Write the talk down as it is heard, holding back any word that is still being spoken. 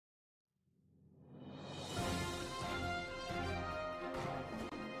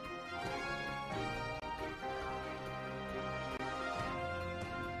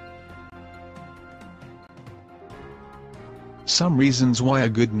Some reasons why a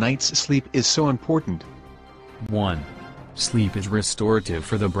good night's sleep is so important. 1. Sleep is restorative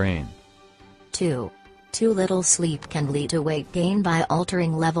for the brain. 2. Too little sleep can lead to weight gain by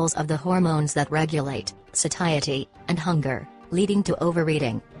altering levels of the hormones that regulate satiety and hunger, leading to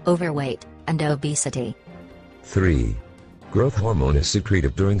overeating, overweight, and obesity. 3. Growth hormone is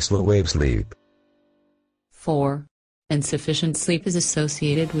secreted during slow-wave sleep. 4. Insufficient sleep is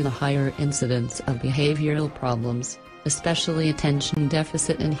associated with a higher incidence of behavioral problems, especially attention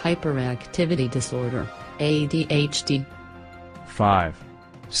deficit and hyperactivity disorder, ADHD. 5.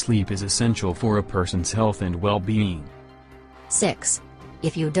 Sleep is essential for a person's health and well-being. 6.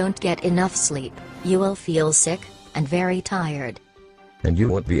 If you don't get enough sleep, you will feel sick and very tired. And you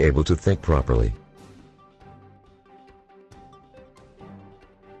won't be able to think properly.